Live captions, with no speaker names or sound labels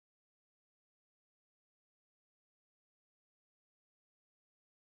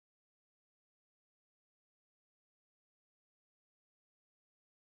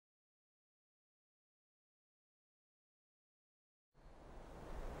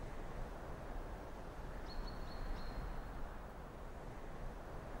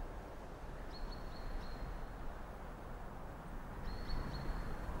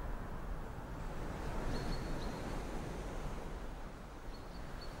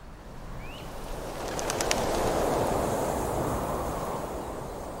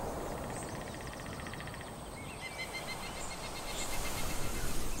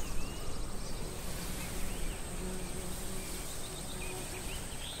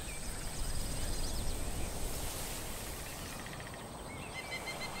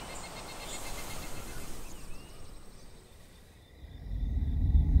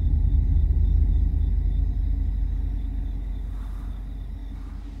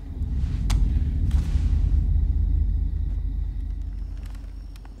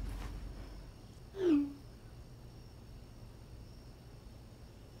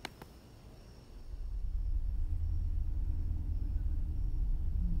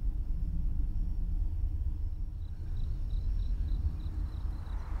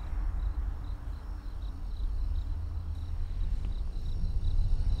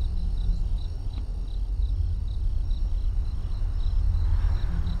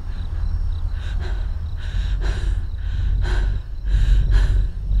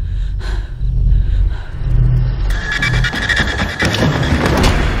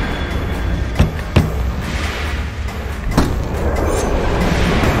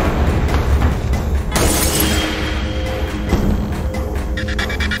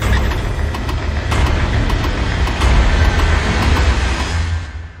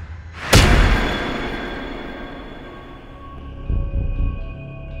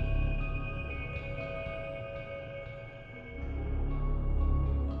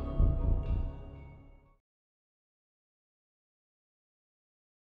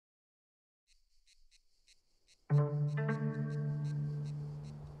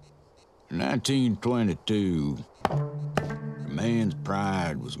In 1922, a man's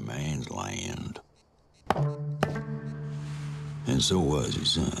pride was a man's land. And so was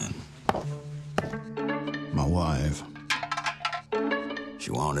his son. My wife,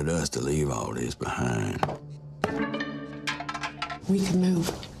 she wanted us to leave all this behind. We could move.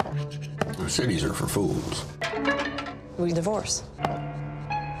 Cities are for fools. We divorce.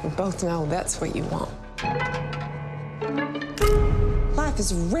 We both know that's what you want. Life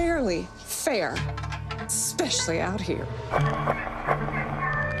is rarely fair, especially out here.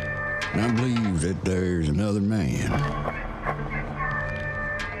 And I believe that there's another man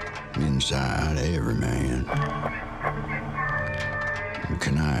inside every man. A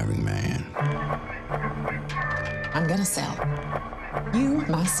conniving man. I'm gonna sell. You,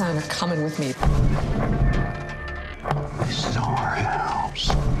 my son, are coming with me. This is our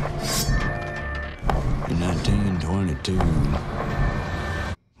house. In 1922,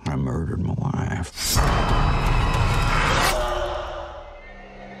 I murdered my wife.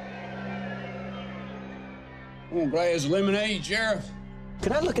 Want a glass of lemonade, Sheriff?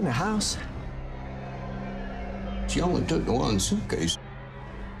 Can I look in the house? She only took the one suitcase.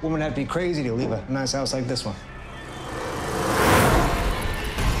 Woman had to be crazy to leave a nice house like this one.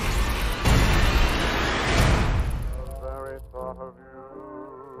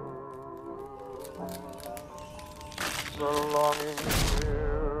 The longing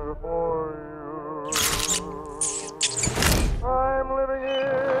here for you. I'm living in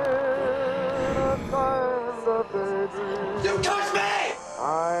a kind of daydream. You touched me!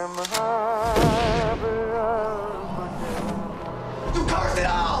 I'm happy as a king. You cursed it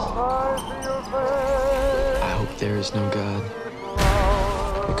all! I see your face. I hope there is no God,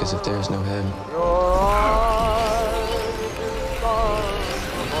 because if there is no heaven, Your eyes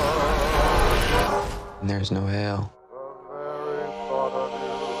then there is no hell.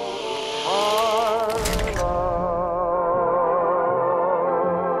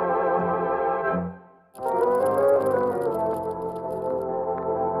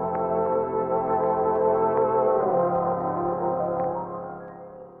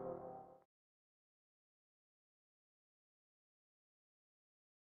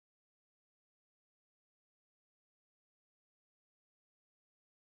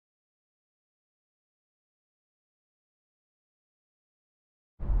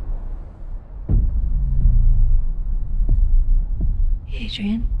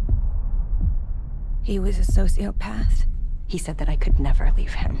 Adrian. He was a sociopath. He said that I could never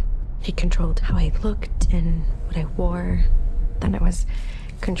leave him. He controlled how I looked and what I wore. Then it was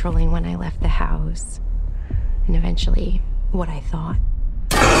controlling when I left the house. And eventually, what I thought.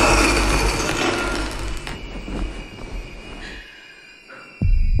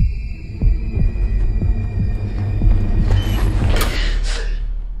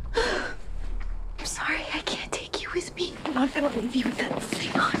 I'm sorry, I can't take you with me. I'm not gonna leave you with that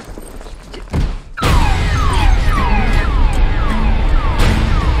thing on.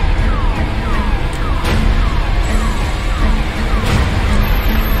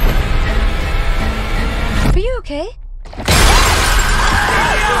 Are you okay? Get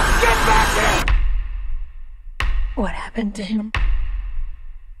back here! What happened to him?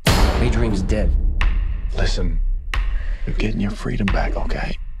 Adrian's dead. Listen, you're getting your freedom back,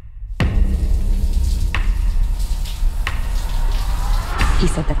 okay? He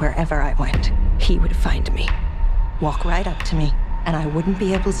said that wherever I went, he would find me, walk right up to me, and I wouldn't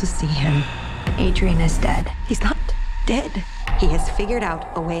be able to see him. Adrian is dead. He's not dead. He has figured out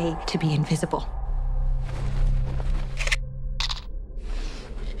a way to be invisible.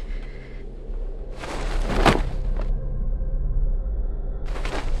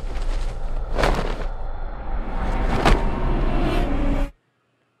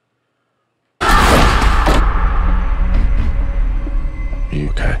 Are you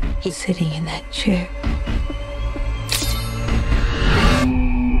okay? He's sitting in that chair.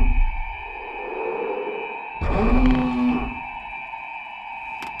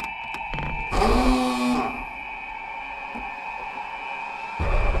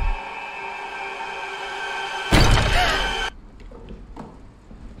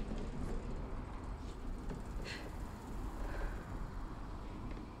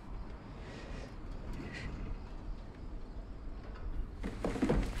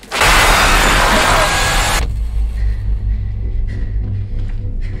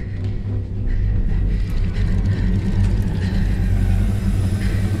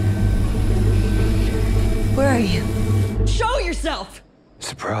 Where are you? Show yourself!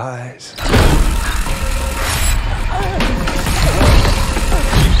 Surprise.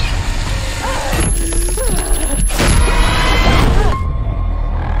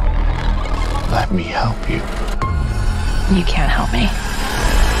 let me help you. You can't help me.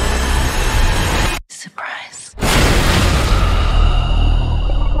 Surprise.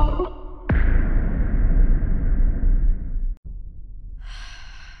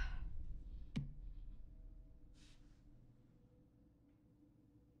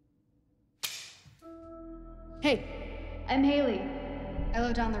 Hey, I'm Haley. I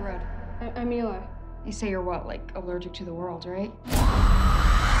live down the road. I'm Eli. You say you're what, like allergic to the world, right?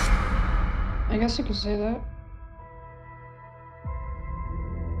 I guess you could say that.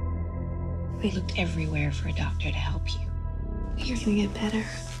 We looked everywhere for a doctor to help you. You're gonna get better.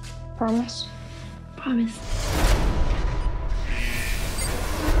 Promise? Promise.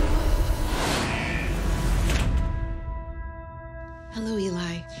 Hello,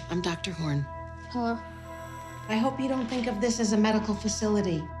 Eli. I'm Dr. Horn. Hello. I hope you don't think of this as a medical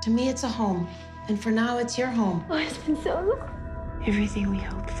facility. To me, it's a home. And for now, it's your home. Oh, it's been so long. Everything we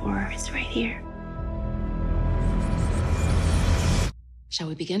hoped for is right here. Shall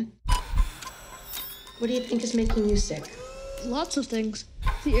we begin? What do you think is making you sick? Lots of things.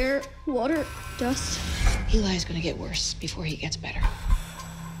 The air, water, dust. Eli's gonna get worse before he gets better.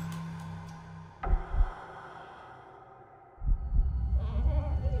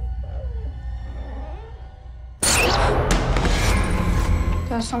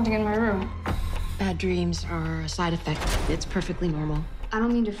 There's something in my room. Bad dreams are a side effect. It's perfectly normal. I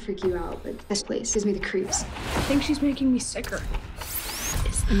don't mean to freak you out, but this place gives me the creeps. I think she's making me sicker.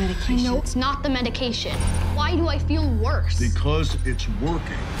 It's the medication. No, it's not the medication. Why do I feel worse? Because it's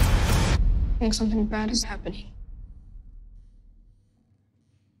working. I think something bad is happening.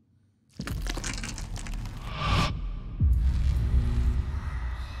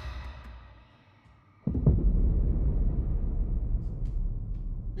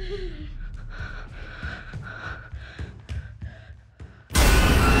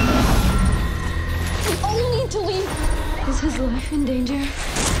 We all need to leave. Is his life in danger?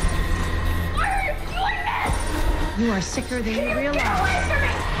 Why are you doing this? You are sicker than you realize. Get away from me!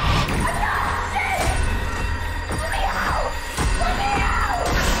 I'm not sick! Let me out! Let me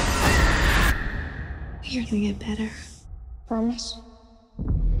out! You're gonna get better. Promise?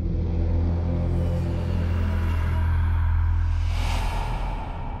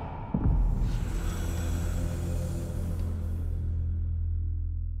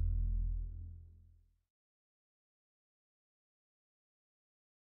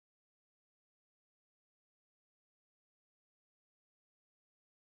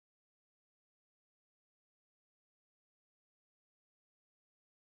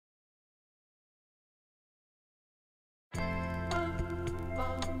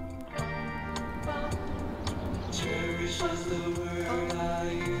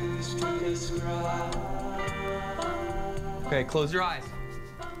 Okay, close your eyes.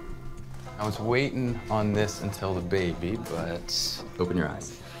 I was waiting on this until the baby, but open your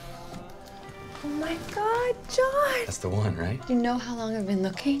eyes. Oh my God, John! That's the one, right? You know how long I've been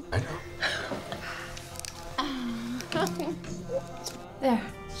looking? I know. There,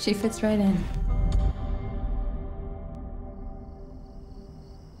 she fits right in.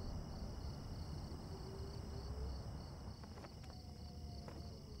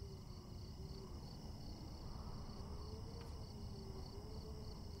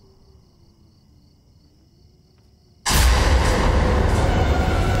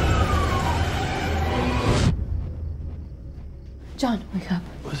 John, wake up.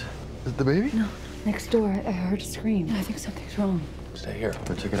 What? Is it the baby? No, next door. I heard a scream. I think something's wrong. Stay here.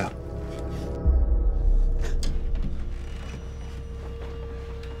 I'll check it out.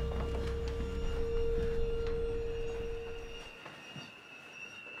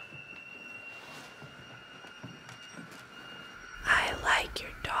 I like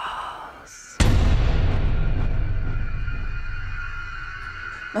your dolls.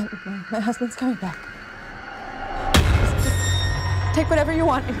 My husband's coming back. Just take whatever you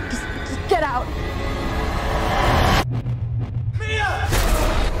want. Just get out.